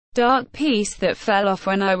dark piece that fell off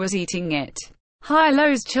when I was eating it.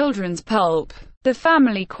 High-Lo's children's pulp. The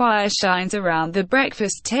family choir shines around the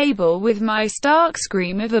breakfast table with my stark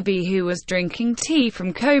scream of a bee who was drinking tea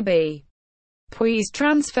from Kobe. Puis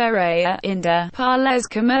transférer Inda par les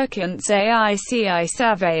commerçants aici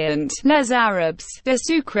savant les Arabes, de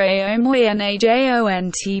sucre au moyen âge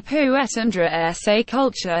peut être sa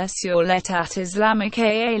culture sur l'état islamique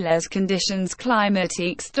et les conditions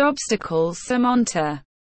climatiques d'obstacles surmonter.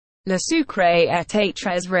 Le sucre est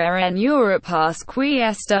très rare en Europe parce qu'il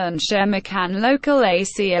est un chemican local et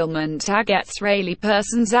seulement agacerait les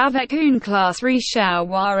personnes avec une classe riche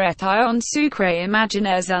avoir et un sucre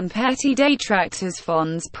imaginez un petit détracteurs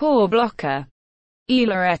fonds pour bloquer. Il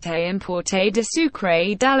a été importé de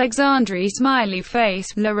sucre d'Alexandrie smiley face.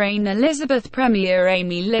 La reine Elizabeth Ier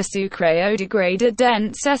aimait le sucre au degré de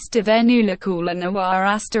dents est devenu la couleur noire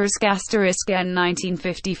asterisk en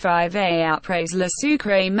 1955 et après le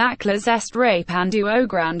sucre macles est répandu au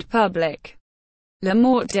grand public. La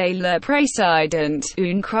mort de le président,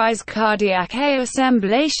 une crise cardiaque et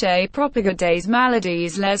assemblée propaga des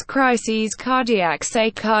maladies les crises cardiaques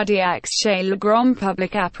chez le grand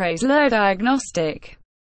public après le diagnostic.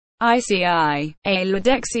 ICI, et le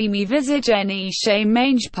deximi visage ni chez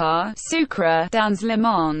mange pas sucre dans le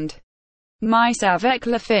monde. Mais avec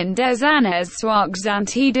la fin des années soix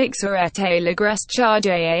antidics et la graisse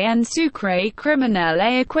chargée en sucre criminel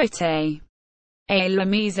et équité. Et la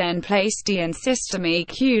mise en place d'un système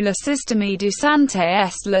que le système de santé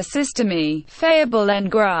est le système faible en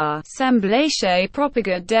gras, semblait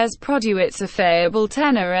propager des produits à faible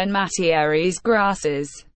teneur en matières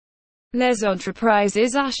grasses. Les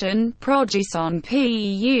entreprises achètent, produisent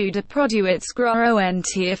peu de produits gras ont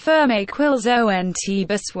affirmé qu'ils ont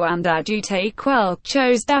besoin d'ajouter quelque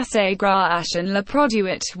chose d'assez gras achètent le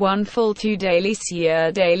produit one full to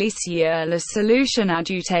délicieux, la solution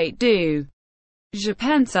ajoutée du. Je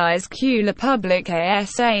pensais que le public a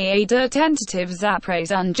essayé de tentatives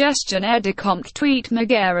après une gestion de compte tweet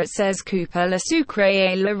Margaret says Cooper le sucre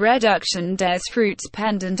et la réduction des fruits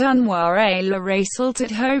pendant un mois et le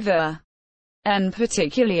résultat over. En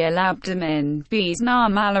particulier l'abdomen, bis n'a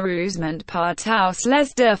malheureusement pas tous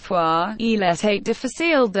les deux fois, il était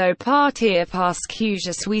difficile de partir parce que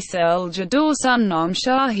je suis seul, j'adore son homme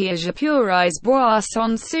shahir, je purise boire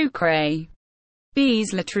son sucre.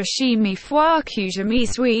 Bis la trachimi fois que je me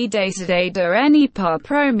suis décidé de ne pas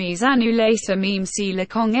promis annuler ce même si le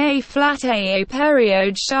con est flatté et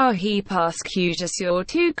période shahi parce que je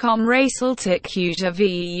surtout comme résultat que je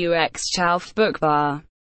vu chalf bookbar.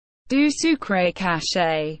 Du sucre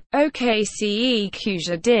caché. OKCE que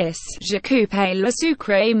je dis, je coupe le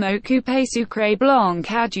sucre m'occupe sucre blanc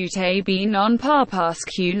ajouté non pas parce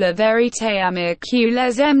que la vérité amère que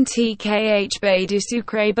les mtkhb du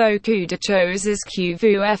sucre beaucoup de choses que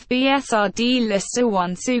vous fbsrd liste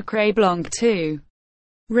one sucre blanc 2.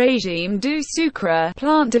 Régime du sucre,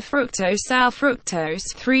 plante de fructose sal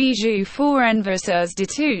fructose, 3 jus 4 inverses de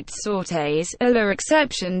toutes sortes, à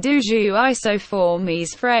l'exception du jus isoformes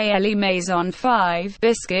frais et maison 5,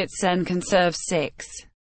 biscuits and conserve 6.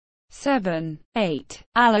 7. 8.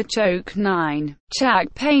 À la choke 9. Chaque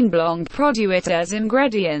pain blanc produit des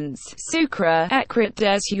ingrédients, sucre, écrit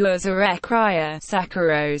des hueurs écrire,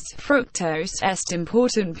 saccharose, fructose, est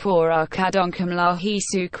important pour cas donc la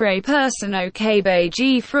sucre person au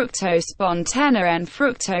kbg fructose spontané en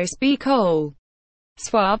fructose bicol.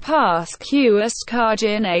 Soit parce que est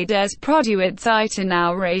cargine des produits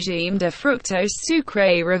itinal régime de fructose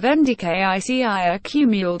sucré revendiqué ici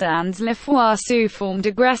accumule dans le foie sous forme de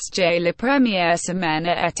graisse la première semaine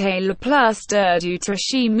était le plus dur du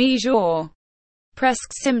trachimi jour.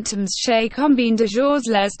 Presque symptômes chez combien de jours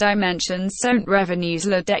les dimensions sont revenus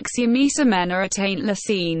le deximi semaine atteint la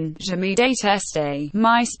scène, je me détestais,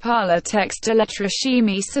 mais par le texte de la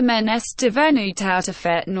trachimi semaine est devenu tout à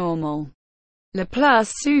fait normal. Le plus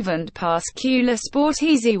souvent parce que le sport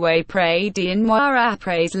easy way près d'un mois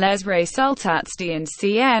après les résultats d'un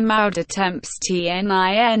CMO de temps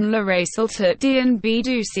tnin le résultat d'un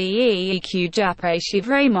bdu que j'apprécie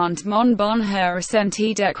vraiment mon bonheur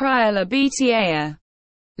ressenti d'écrire la bta.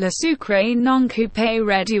 Le sucre non coupé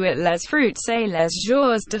réduit les fruits et les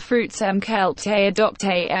jus de fruits quelques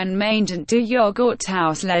adopté en mangeant du yogourt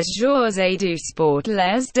tous les jours et du sport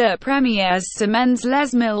les 2 premières semaines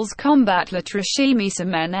les mills combattent le trachimi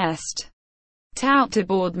semaine est. Tout de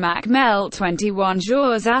bord macmel 21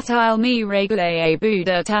 jours at il me réglé et bout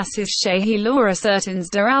de tasses chez l'aura certains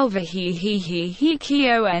de alvahi qui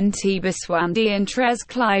ont besoin d'un très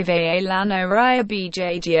clivé et l'anoria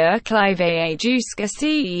bjdia clivé jusqu'à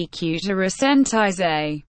ce que je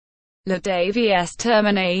ressentais. Le devies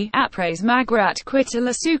terminer, après magrat quitter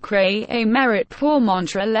le sucre, et merit pour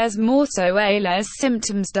montrer les morceaux et les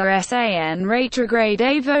symptômes de san rétrograde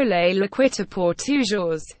et voler le quitter pour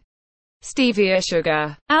toujours. Stevia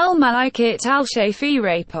sugar. Al Malikit al Shafi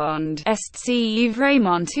répond, est si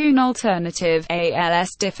vraiment une alternative, et elles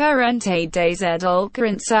différente des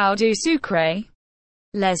édulcorants ou du sucre.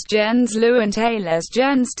 Les gens louent et les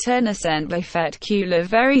gens tenissent le fait que la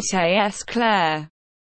vérité est claire.